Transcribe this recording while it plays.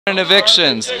in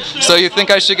evictions. So you think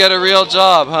I should get a real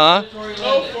job, huh?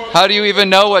 How do you even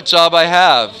know what job I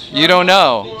have? You don't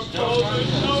know.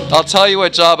 I'll tell you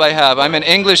what job I have. I'm an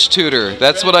English tutor.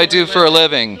 That's what I do for a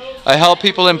living. I help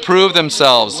people improve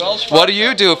themselves. What do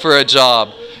you do for a job?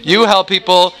 You help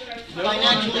people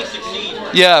financially succeed.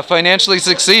 Yeah, financially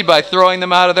succeed by throwing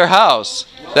them out of their house.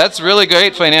 That's really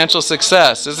great financial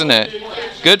success, isn't it?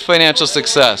 Good financial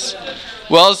success.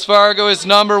 Wells Fargo is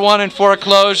 #1 in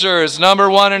foreclosures,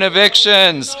 #1 in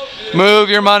evictions. Move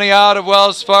your money out of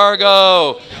Wells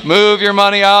Fargo. Move your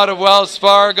money out of Wells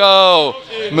Fargo.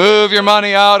 Move your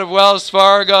money out of Wells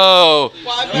Fargo.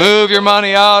 Move your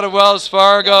money out of Wells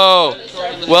Fargo.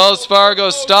 Wells Fargo,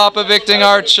 stop evicting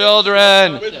our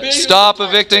children. Stop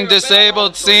evicting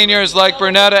disabled seniors like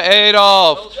Bernetta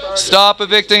Adolph. Stop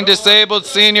evicting disabled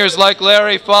seniors like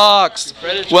Larry Fox.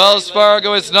 Wells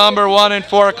Fargo is #1 in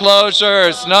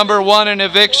foreclosures, #1 in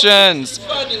evictions.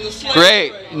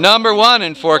 Great. #1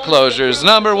 in foreclosures,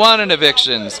 #1 in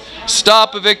evictions.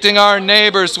 Stop evicting our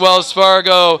neighbors, Wells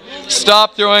Fargo.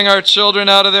 Stop throwing our children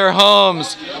out of their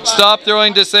homes. Stop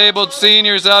throwing disabled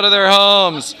seniors out of their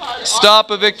homes.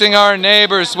 Stop evicting our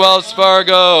neighbors, Wells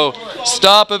Fargo.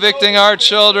 Stop evicting our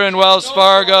children, Wells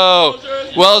Fargo.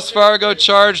 Wells Fargo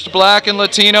charged black and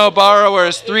Latino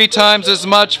borrowers 3 times as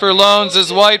much for loans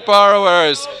as white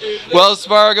borrowers. Wells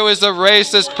Fargo is a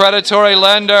racist, predatory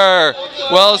lender.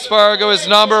 Wells Fargo is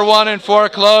 #1 in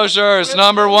foreclosures,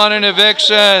 #1 in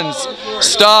evictions.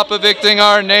 Stop evicting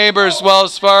our neighbors,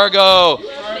 Wells Fargo.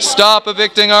 Stop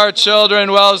evicting our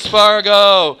children, Wells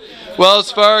Fargo.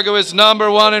 Wells Fargo is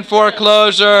 #1 in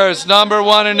foreclosures,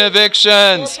 #1 in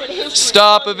evictions.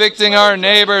 Stop evicting our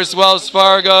neighbors, Wells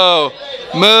Fargo.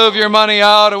 Move your money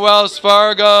out of Wells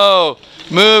Fargo.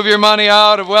 Move your money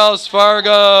out of Wells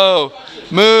Fargo.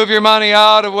 Move your money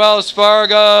out of Wells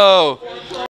Fargo.